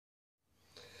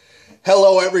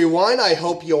Hello everyone, I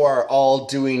hope you are all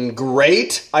doing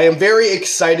great. I am very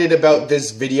excited about this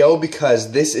video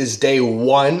because this is day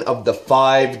 1 of the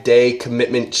 5-day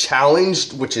commitment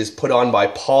challenge, which is put on by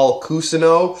Paul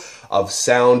Cousineau of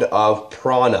Sound of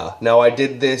Prana. Now I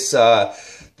did this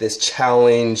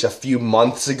challenge a few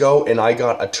months ago and I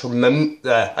got a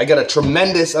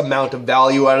tremendous amount of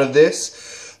value out of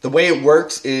this. The way it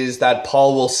works is that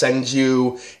Paul will send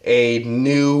you a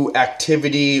new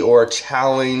activity or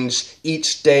challenge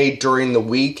each day during the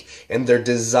week, and they're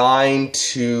designed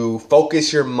to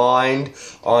focus your mind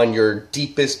on your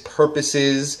deepest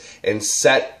purposes and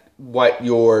set what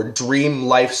your dream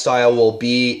lifestyle will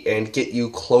be and get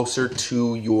you closer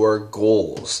to your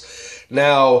goals.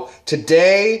 Now,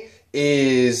 today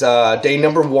is day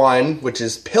number 1, which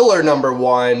is pillar number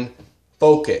 1,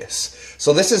 focus.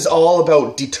 So this is all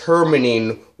about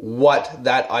determining what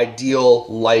that ideal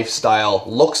lifestyle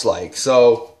looks like.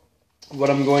 So what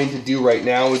I'm going to do right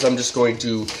now is I'm just going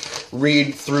to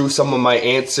read through some of my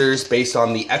answers based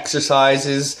on the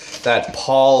exercises that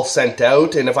Paul sent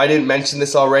out. And if I didn't mention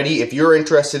this already, if you're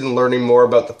interested in learning more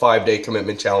about the 5-day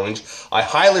commitment challenge, I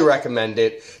highly recommend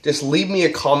it. Just leave me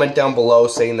a comment down below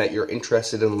saying that you're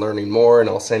interested in learning more, and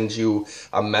I'll send you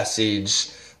a message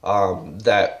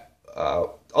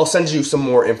I'll send you some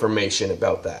more information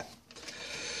about that.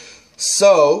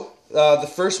 So,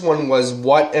 the first one was,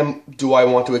 what do I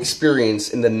want to experience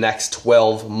in the next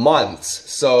 12 months?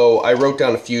 So, I wrote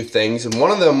down a few things, and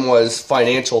one of them was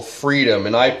financial freedom,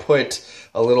 and I put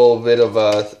a little bit of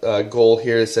a goal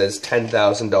here that says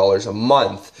 $10,000 a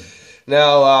month.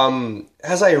 Now,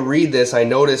 as I read this, I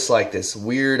notice like this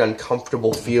weird,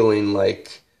 uncomfortable feeling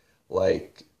like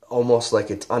almost like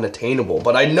it's unattainable.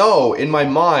 But I know in my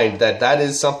mind that that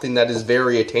is something that is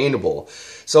very attainable.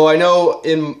 So I know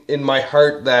in my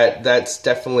heart that that's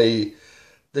definitely,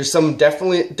 there's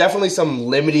definitely some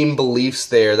limiting beliefs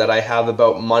there that I have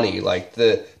about money. Like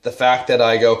the fact that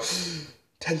I go,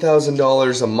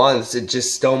 $10,000 a month, it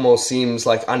just almost seems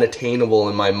like unattainable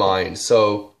in my mind.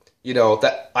 So, you know,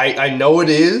 that I know it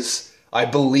is. I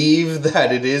believe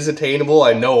that it is attainable.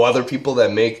 I know other people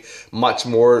that make much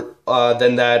more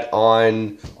than that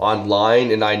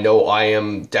online, and I know I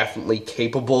am definitely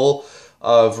capable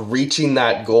of reaching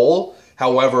that goal.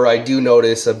 However, I do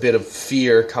notice a bit of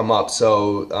fear come up,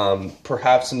 so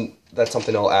perhaps that's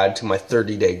something I'll add to my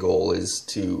 30-day goal, is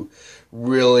to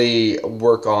really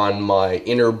work on my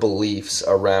inner beliefs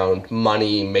around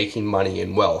money, making money,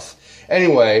 and wealth.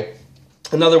 Anyway,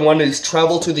 another one is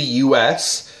travel to the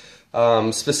US.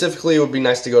 Specifically, it would be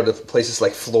nice to go to places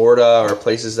like Florida or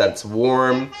places that's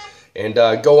warm and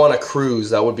go on a cruise.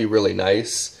 That would be really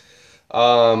nice.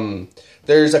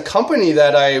 There's a company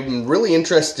that I'm really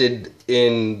interested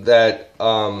in that's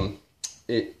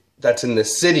in the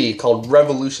city called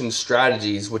Revolution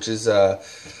Strategies, which is a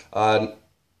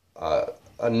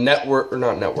network, or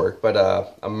not network, but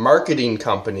a marketing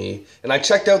company. And I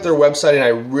checked out their website and I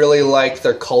really like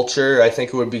their culture. I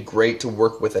think it would be great to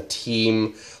work with a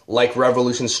team like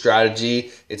Revolution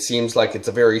Strategy. It seems like it's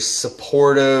a very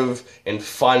supportive and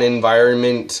fun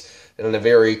environment and a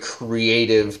very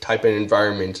creative type of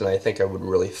environment, and I think I would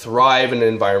really thrive in an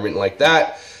environment like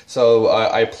that. So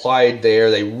I applied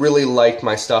there. They really liked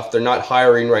my stuff. They're not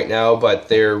hiring right now, but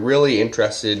they're really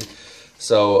interested.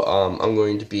 So I'm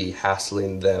going to be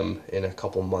hassling them in a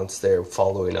couple months there,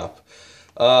 following up.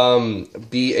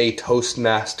 Be a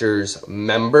Toastmasters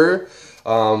member.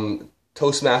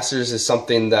 Toastmasters is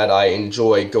something that I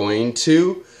enjoy going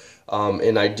to,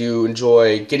 and I do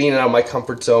enjoy getting out of my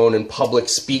comfort zone and public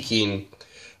speaking.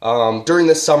 During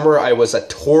the summer, I was a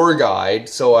tour guide,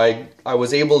 so I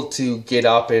was able to get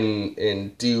up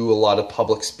and do a lot of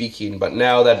public speaking. But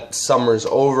now that summer's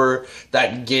over,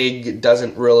 that gig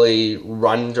doesn't really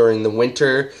run during the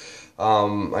winter.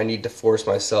 I need to force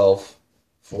myself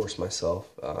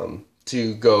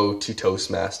to go to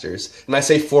Toastmasters. And I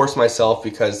say force myself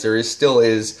because there still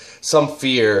is some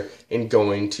fear in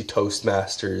going to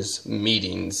Toastmasters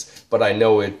meetings, but I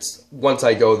know once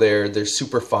I go there, they're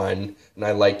super fun, and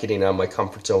I like getting out of my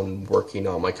comfort zone and working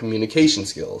on my communication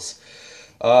skills.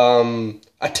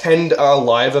 Attend a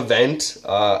live event.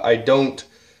 I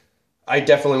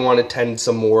definitely want to attend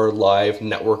some more live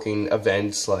networking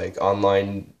events like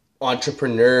online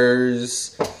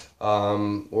entrepreneurs,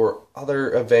 or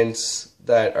other events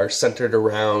that are centered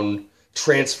around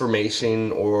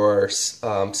transformation or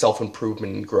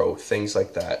self-improvement and growth, things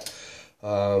like that.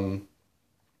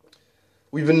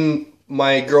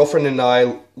 My girlfriend and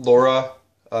I, Laura,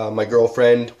 my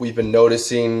girlfriend, we've been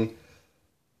noticing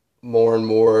more and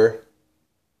more,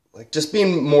 like just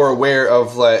being more aware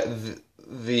of like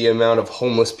the amount of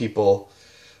homeless people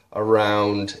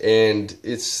around, and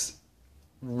it's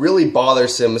really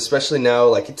bothersome, especially now.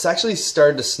 Like, it's actually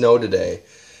started to snow today,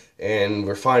 and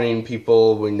we're finding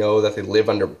people we know that they live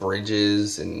under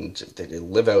bridges and they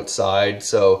live outside.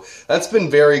 So that's been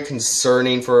very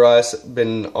concerning for us,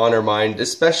 been on our mind,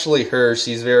 especially her.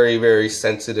 She's very, very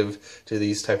sensitive to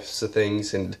these types of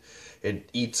things, and it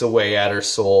eats away at her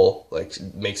soul, like,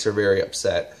 makes her very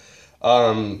upset.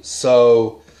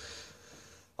 So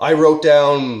I wrote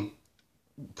down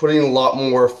putting a lot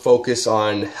more focus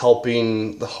on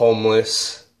helping the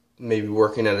homeless, maybe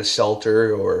working at a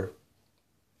shelter, or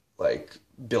like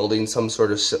building some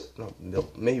sort of,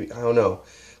 maybe, I don't know.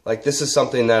 Like, this is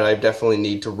something that I definitely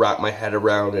need to wrap my head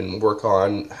around and work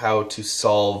on how to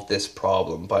solve this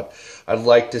problem. But I'd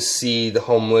like to see the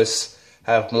homeless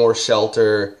have more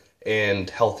shelter and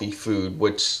healthy food,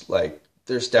 which, like,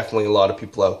 there's definitely a lot of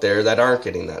people out there that aren't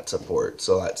getting that support,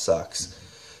 so that sucks.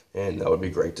 And that would be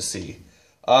great to see.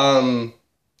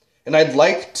 And I'd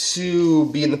like to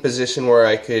be in the position where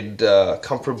I could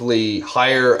comfortably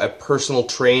hire a personal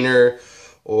trainer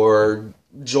or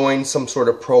join some sort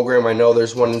of program. I know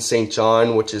there's one in St.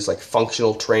 John, which is like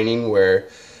functional training, where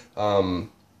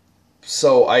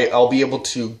so I'll be able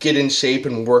to get in shape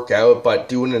and work out, but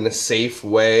do it in a safe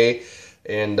way,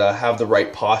 and have the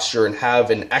right posture, and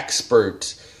have an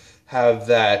expert have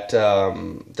that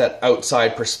that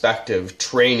outside perspective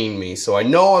training me, so I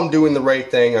know I'm doing the right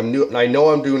thing. I know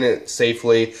I'm doing it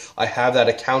safely. I have that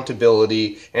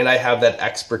accountability, and I have that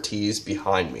expertise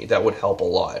behind me. That would help a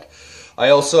lot.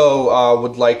 I also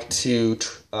would like to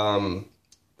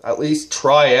at least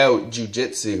try out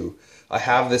jiu-jitsu. I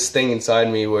have this thing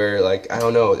inside me where, like, I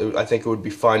don't know, I think it would be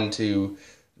fun to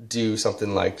do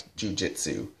something like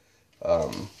jiu-jitsu.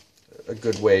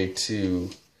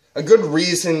 A good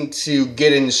reason to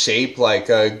get in shape, like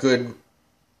a good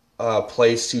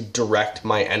place to direct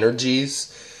my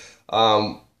energies.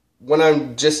 When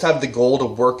I just have the goal to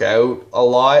work out a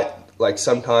lot, like,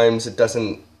 sometimes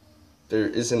there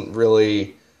isn't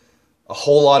really a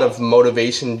whole lot of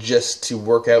motivation just to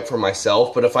work out for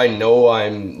myself. But if I know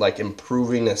I'm, like,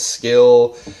 improving a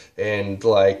skill and,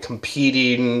 like,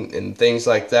 competing and things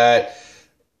like that,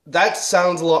 that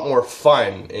sounds a lot more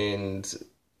fun, and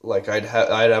like I'd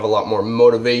have a lot more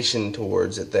motivation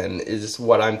towards it then, is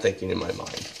what I'm thinking in my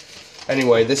mind.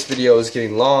 Anyway, this video is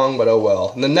getting long, but oh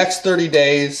well. In the next 30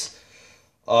 days,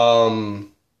 I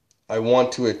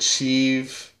want to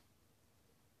achieve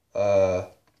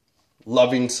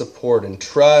loving support and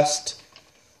trust.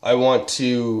 I want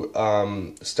to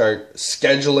start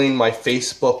scheduling my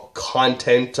Facebook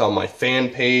content on my fan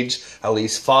page, at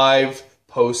least 5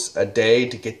 posts a day,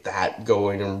 to get that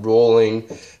going and rolling,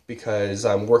 because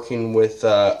I'm working with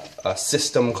a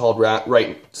system called right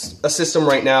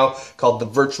now called the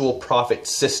Virtual Profit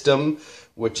System,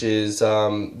 which is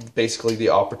basically the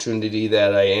opportunity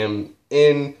that I am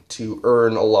in to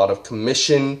earn a lot of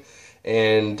commission.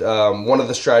 And one of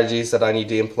the strategies that I need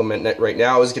to implement right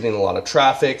now is getting a lot of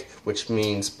traffic, which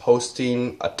means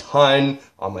posting a ton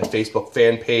on my Facebook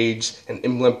fan page and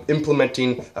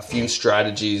implementing a few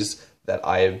strategies that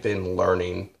I have been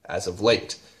learning as of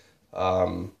late.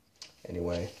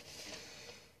 Anyway.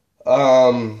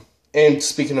 And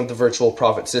speaking of the Virtual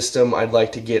Profit System, I'd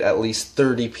like to get at least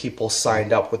 30 people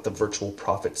signed up with the Virtual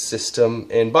Profit System.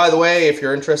 And by the way, if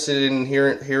you're interested in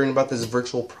hearing about this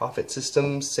Virtual Profit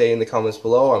System, say in the comments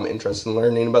below. I'm interested in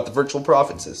learning about the Virtual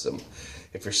Profit System,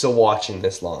 if you're still watching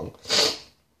this long.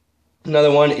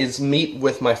 Another one is meet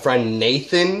with my friend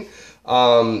Nathan.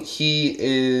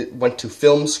 He went to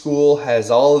film school, has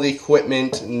all of the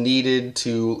equipment needed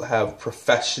to have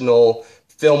professional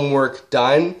film work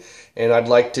done, and I'd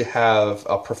like to have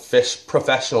a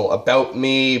professional about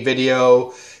me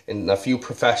video and a few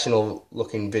professional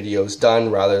looking videos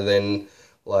done, rather than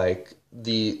like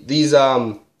this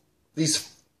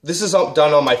is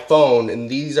done on my phone, and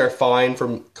these are fine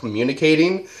for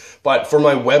communicating. But for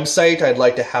my website, I'd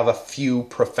like to have a few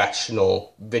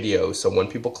professional videos. So when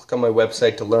people click on my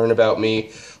website to learn about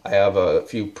me, I have a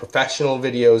few professional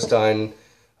videos done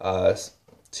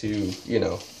to, you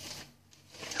know,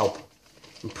 help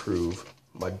improve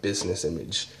my business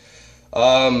image.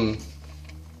 And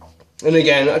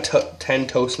again, 10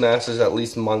 Toastmasters at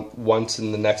least once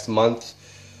in the next month.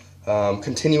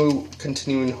 Continuing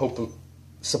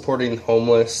supporting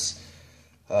homeless.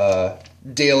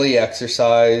 Daily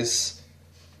exercise,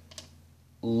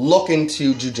 look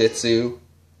into jiu-jitsu,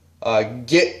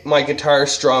 get my guitar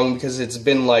strung, because it's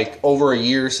been like over a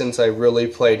year since I really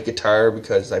played guitar,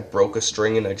 because I broke a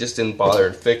string and I just didn't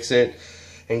bother to fix it.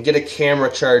 and get a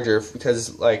camera charger,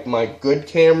 because like my good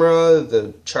camera,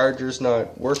 the charger's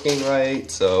not working right,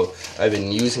 so I've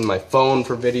been using my phone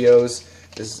for videos.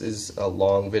 This is a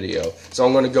long video, so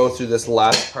I'm going to go through this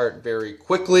last part very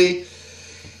quickly.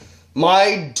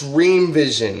 My dream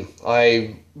vision,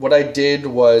 what I did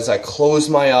was I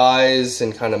closed my eyes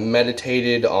and kind of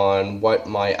meditated on what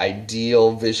my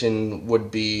ideal vision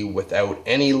would be without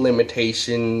any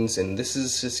limitations, and this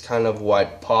is just kind of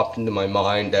what popped into my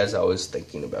mind as I was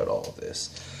thinking about all of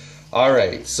this.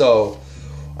 Alright, so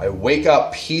I wake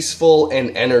up peaceful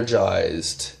and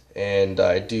energized, and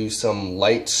I do some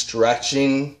light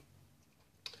stretching,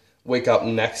 wake up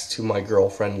next to my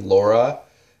girlfriend Laura.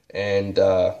 And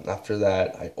after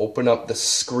that, I open up the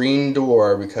screen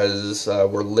door because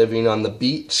we're living on the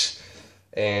beach.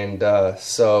 And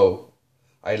so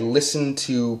I listen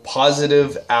to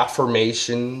positive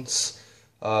affirmations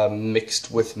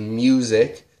mixed with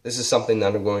music. This is something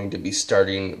that I'm going to be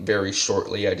starting very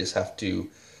shortly. I just have to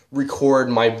record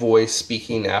my voice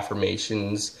speaking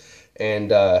affirmations.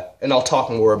 And I'll talk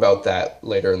more about that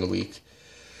later in the week.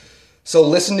 So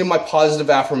listen to my positive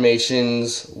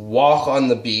affirmations, walk on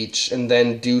the beach, and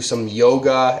then do some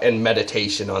yoga and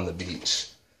meditation on the beach.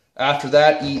 After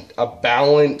that, eat a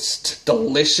balanced,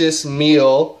 delicious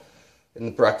meal in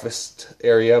the breakfast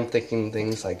area. I'm thinking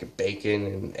things like bacon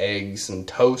and eggs and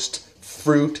toast,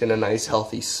 fruit, and a nice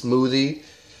healthy smoothie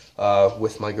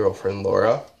with my girlfriend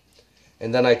Laura.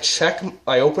 And then I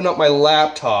open up my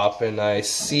laptop and I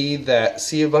see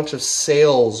a bunch of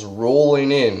sales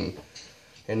rolling in.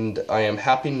 And I am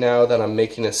happy now that I'm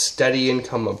making a steady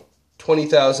income of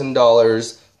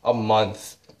 $20,000 a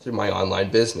month through my online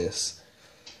business.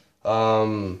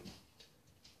 We're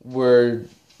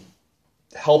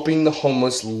helping the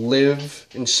homeless live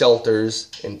in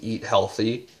shelters and eat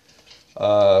healthy.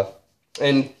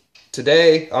 And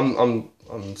today, I'm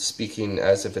speaking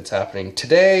as if it's happening.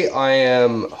 Today, I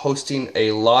am hosting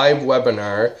a live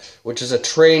webinar, which is a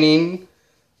training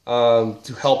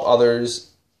to help others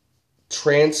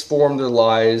transform their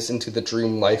lives into the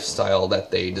dream lifestyle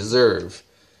that they deserve.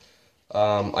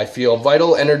 I feel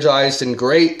vital, energized, and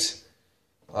great.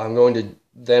 I go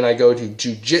to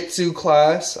jiu-jitsu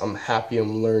class. I'm happy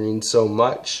I'm learning so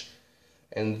much.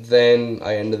 And then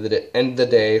I end the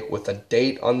day with a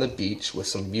date on the beach with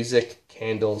some music,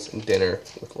 candles, and dinner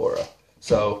with Laura.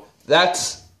 So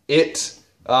that's it.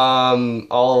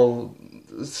 I'll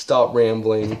stop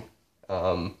rambling.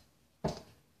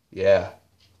 Yeah.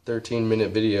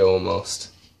 13-minute video almost.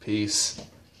 Peace.